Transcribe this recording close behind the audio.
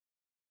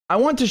I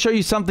want to show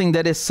you something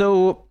that is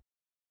so,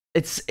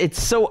 it's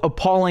so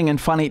appalling and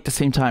funny at the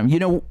same time. You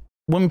know,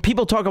 when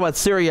people talk about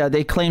Syria,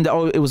 they claim that,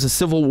 oh, it was a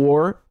civil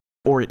war,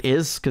 or it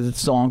is, because it's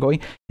still ongoing.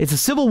 It's a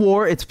civil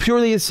war. It's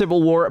purely a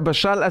civil war.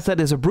 Bashar al-Assad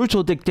is a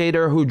brutal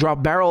dictator who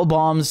dropped barrel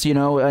bombs, you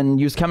know, and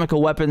used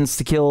chemical weapons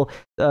to kill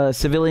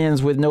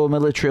civilians with no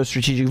military or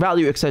strategic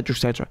value,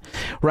 etc.,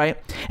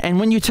 right? And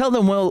when you tell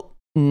them, well,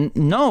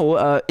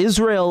 no,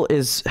 Israel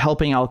is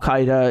helping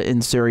Al-Qaeda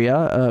in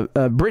Syria.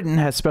 Britain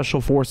has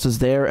special forces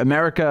there.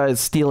 America is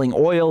stealing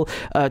oil.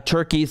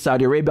 Turkey,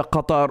 Saudi Arabia,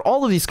 Qatar,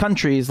 all of these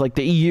countries like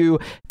the EU,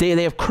 they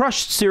have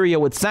crushed Syria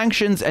with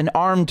sanctions and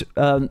armed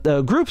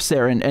groups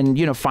there and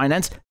you know,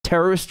 financed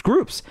terrorist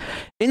groups.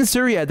 In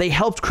Syria, they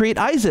helped create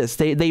ISIS.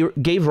 They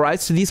gave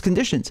rise to these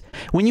conditions.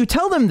 When you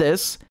tell them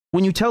this,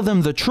 when you tell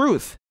them the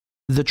truth,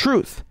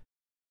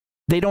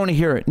 they don't want to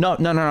hear it. No,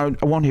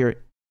 I won't hear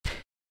it.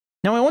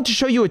 Now, I want to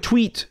show you a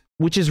tweet,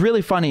 which is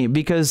really funny,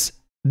 because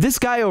this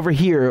guy over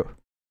here,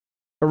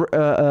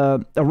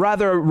 a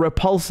rather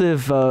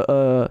repulsive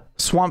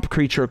swamp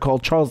creature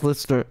called Charles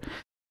Lister,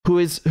 who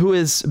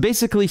is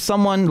basically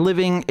someone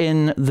living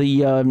in the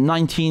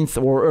 19th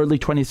or early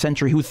 20th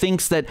century who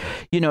thinks that,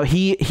 you know,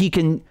 he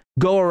can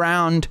go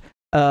around,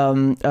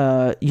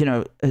 you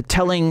know,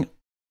 telling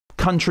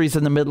countries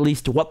in the Middle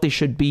East what they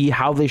should be,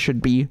 how they should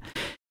be.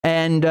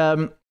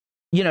 And,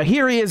 you know,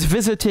 here he is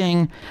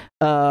visiting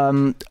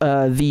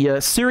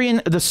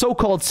the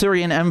so-called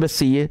Syrian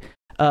embassy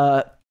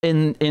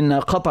in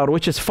Qatar,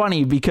 which is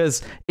funny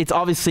because it's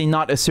obviously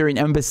not a Syrian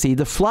embassy.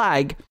 The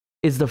flag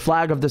is the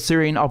flag of the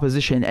Syrian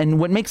opposition,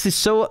 and what makes it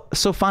so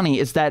funny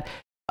is that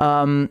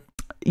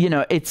you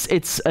know, it's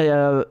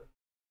the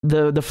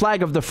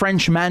flag of the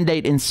French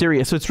mandate in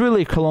Syria, so it's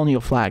really a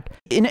colonial flag.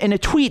 In a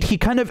tweet, he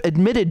kind of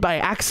admitted by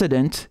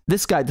accident,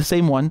 this guy, the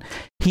same one,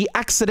 he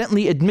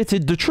accidentally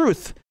admitted the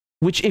truth.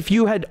 Which, if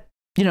you had,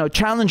 you know,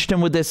 challenged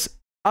him with this,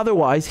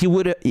 otherwise he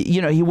would,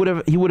 you know, he would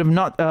have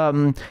not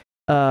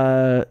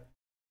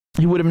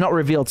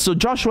revealed. So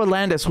Joshua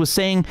Landis was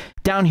saying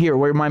down here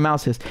where my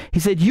mouse is,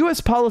 he said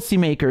U.S.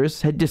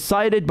 policymakers had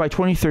decided by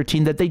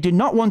 2013 that they did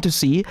not want to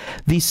see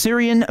the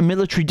Syrian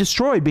military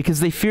destroyed because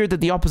they feared that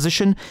the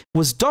opposition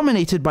was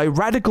dominated by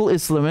radical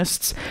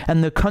Islamists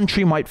and the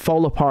country might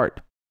fall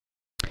apart.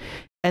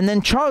 And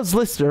then Charles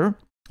Lister,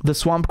 the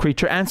swamp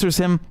creature, answers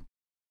him,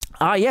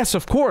 ah, yes,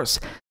 of course.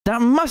 That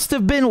must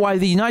have been why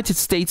the United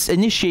States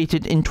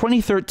initiated in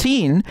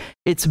 2013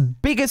 its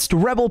biggest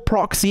rebel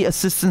proxy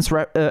assistance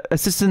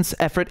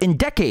effort in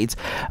decades,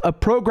 a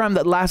program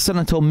that lasted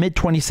until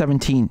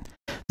mid-2017.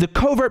 The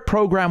covert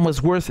program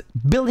was worth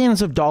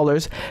billions of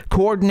dollars,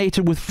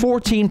 coordinated with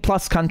 14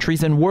 plus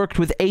countries, and worked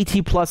with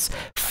 80 plus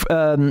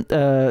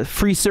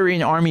Free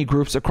Syrian Army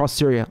groups across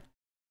Syria.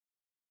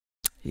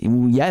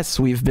 Yes,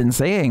 we've been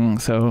saying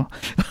so.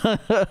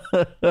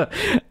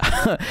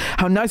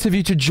 How nice of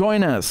you to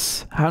join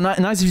us. How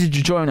nice of you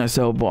to join us,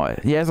 oh boy.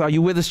 Yes, are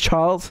you with us,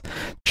 Charles?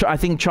 I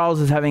think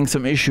Charles is having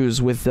some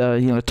issues with,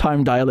 you know,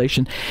 time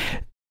dilation.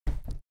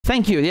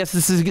 Thank you. Yes,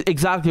 this is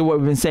exactly what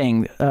we've been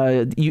saying.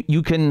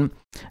 You can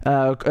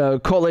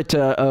call it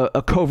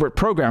a covert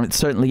program. It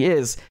certainly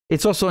is.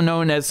 It's also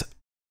known as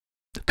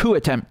coup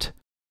attempt,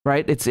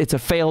 right? It's a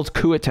failed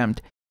coup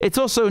attempt. It's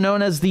also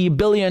known as the $1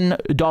 billion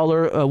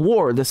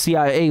war. The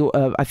CIA,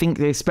 I think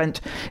they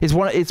spent, it's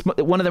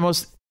one of the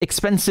most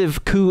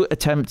expensive coup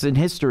attempts in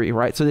history,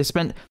 right? So they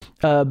spent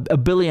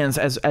billions,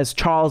 as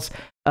Charles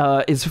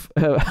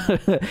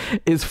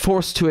is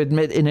forced to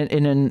admit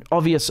in an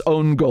obvious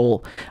own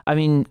goal. I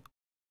mean,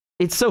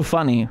 it's so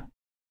funny.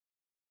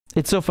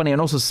 It's so funny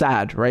and also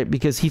sad, right?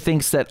 Because he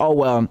thinks that, oh,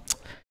 well,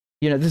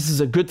 you know, this is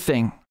a good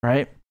thing,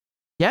 right?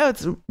 Yeah,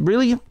 it's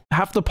really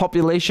half the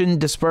population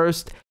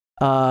dispersed.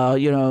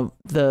 You know,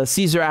 the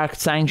Caesar Act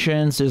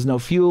sanctions, there's no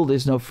fuel,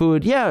 there's no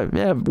food.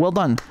 Yeah, well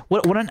done.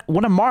 What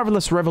a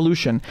marvelous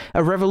revolution.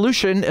 A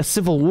revolution, a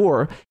civil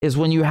war, is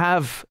when you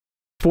have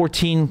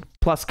 14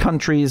 plus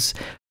countries,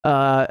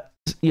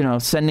 you know,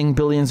 sending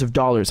billions of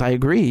dollars. I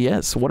agree,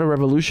 yes, what a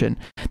revolution.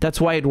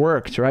 That's why it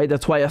worked, right?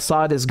 That's why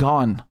Assad is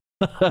gone.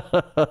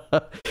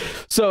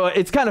 So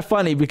it's kind of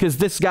funny because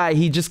this guy,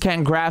 he just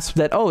can't grasp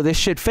that, oh, this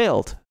shit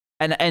failed.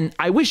 And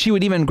I wish he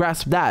would even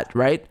grasp that,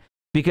 right?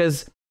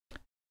 Because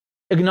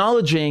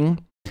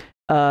acknowledging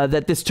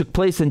that this took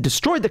place and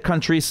destroyed the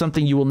country is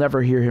something you will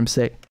never hear him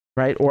say,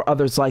 right? Or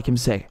others like him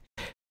say.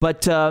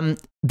 But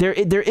there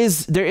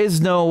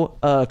is no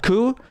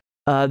coup.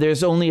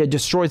 There's only a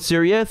destroyed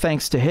Syria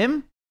thanks to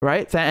him,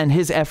 right? And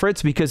his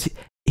efforts, because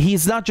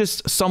he's not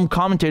just some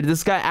commentator.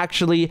 This guy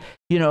actually,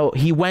 you know,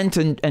 he went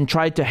and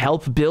tried to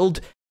help build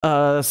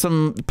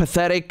some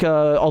pathetic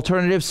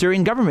alternative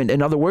Syrian government.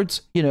 In other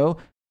words, you know,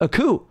 a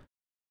coup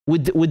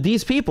with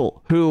these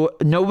people who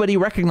nobody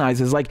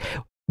recognizes. Like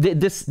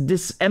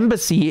this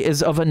embassy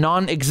is of a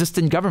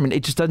non-existent government.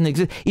 It just doesn't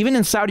exist. Even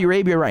in Saudi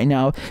Arabia right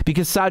now,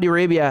 because Saudi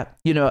Arabia,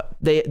 you know,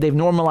 they've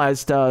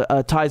normalized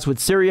ties with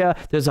Syria.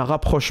 There's a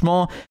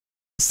rapprochement.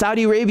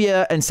 Saudi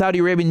Arabia and Saudi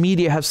Arabian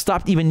media have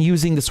stopped even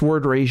using this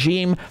word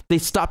regime. They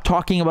stopped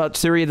talking about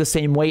Syria the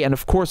same way. And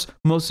of course,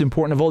 most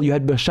important of all, you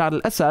had Bashar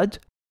al-Assad,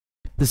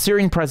 the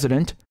Syrian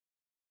president,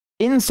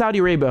 in Saudi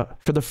Arabia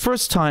for the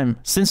first time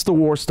since the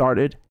war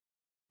started,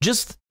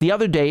 just the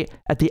other day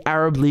at the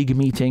Arab League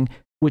meeting,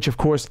 which of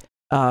course,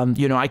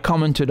 I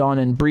commented on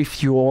and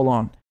briefed you all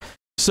on.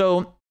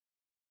 So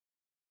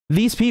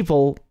these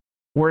people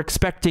were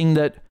expecting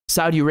that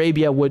Saudi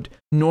Arabia would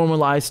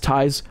normalize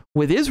ties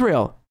with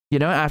Israel,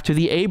 after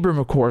the Abraham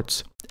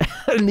Accords.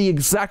 And the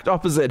exact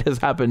opposite has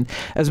happened.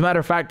 As a matter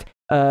of fact,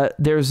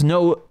 there's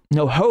no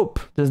hope.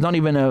 There's not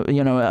even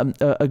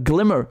a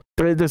glimmer.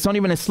 There's not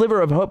even a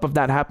sliver of hope of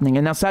that happening.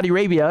 And now Saudi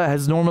Arabia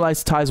has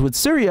normalized ties with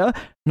Syria,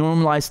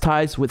 normalized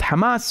ties with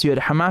Hamas. You had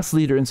a Hamas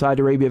leader in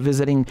Saudi Arabia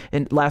visiting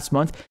last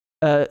month.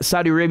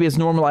 Saudi Arabia is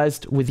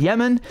normalized with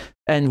Yemen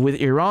and with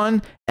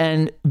Iran,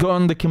 and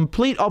gone the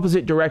complete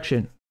opposite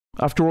direction.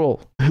 After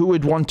all, who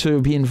would want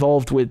to be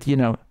involved with,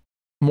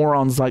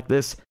 morons like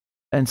this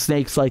and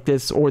snakes like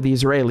this, or the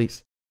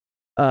Israelis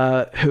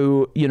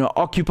who,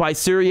 occupy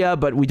Syria,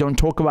 but we don't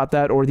talk about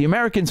that, or the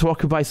Americans who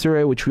occupy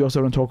Syria, which we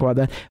also don't talk about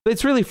that. But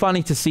it's really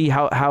funny to see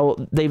how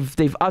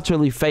they've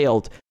utterly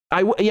failed.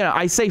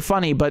 I say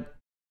funny, but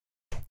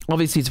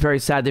obviously it's very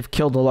sad. They've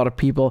killed a lot of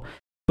people.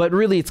 But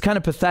really, it's kind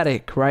of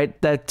pathetic, right?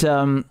 That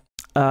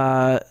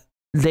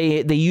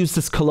they use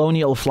this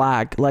colonial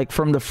flag, like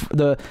from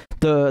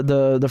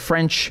the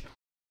French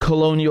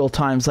colonial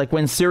times, like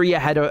when Syria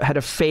had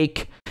a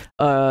fake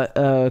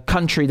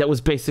country that was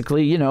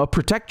basically a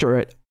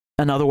protectorate.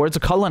 In other words, a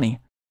colony.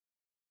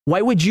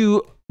 Why would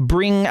you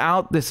bring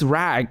out this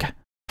rag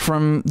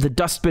from the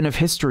dustbin of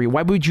history?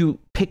 Why would you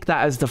pick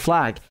that as the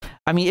flag?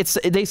 I mean,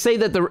 they say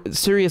that the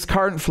Syria's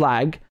current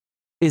flag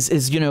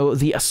is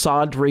the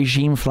Assad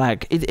regime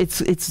flag.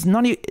 It's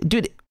not even,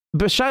 dude.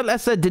 Bashar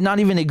al-Assad did not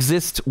even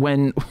exist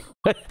when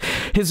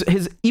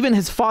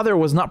his father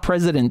was not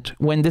president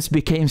when this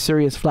became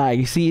Syria's flag.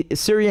 You see,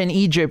 Syria and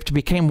Egypt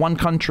became one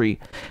country,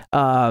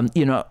 and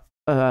there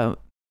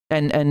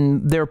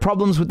are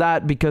problems with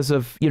that because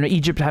of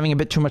Egypt having a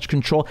bit too much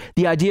control.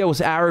 The idea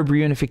was Arab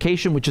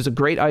reunification, which is a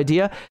great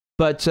idea,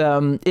 but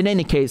in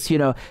any case,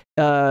 it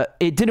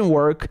didn't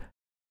work.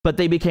 But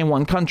they became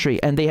one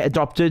country, and they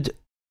adopted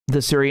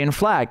the Syrian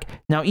flag.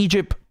 Now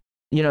Egypt,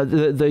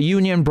 the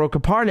union broke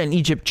apart, and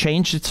Egypt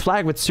changed its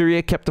flag, but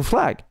Syria kept the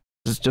flag.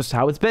 This is just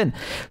how it's been.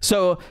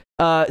 So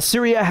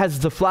Syria has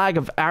the flag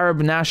of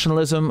Arab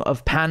nationalism,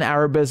 of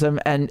pan-Arabism,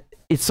 and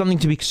it's something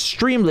to be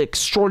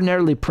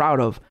extraordinarily proud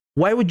of.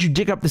 Why would you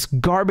dig up this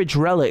garbage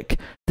relic,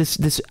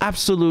 this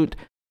absolute,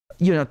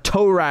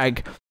 toe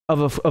rag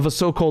of a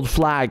so-called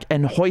flag,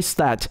 and hoist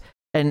that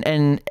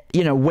and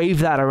wave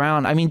that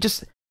around? I mean,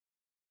 just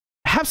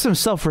have some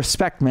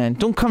self-respect, man.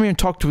 Don't come here and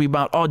talk to me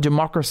about,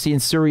 democracy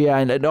in Syria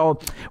and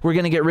we're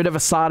going to get rid of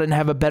Assad and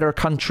have a better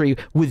country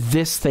with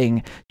this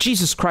thing.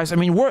 Jesus Christ. I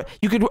mean,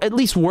 you could at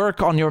least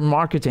work on your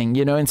marketing,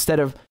 instead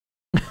of...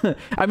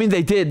 I mean,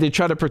 they did. They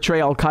tried to portray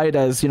Al-Qaeda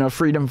as,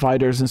 freedom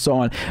fighters and so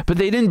on. But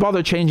they didn't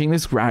bother changing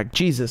this rag.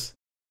 Jesus.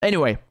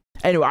 Anyway,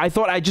 I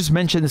thought I'd just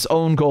mention this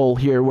own goal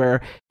here,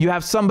 where you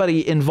have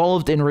somebody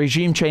involved in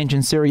regime change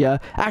in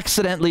Syria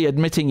accidentally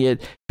admitting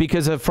it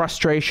because of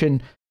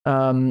frustration,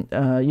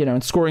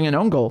 and scoring an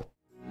own goal.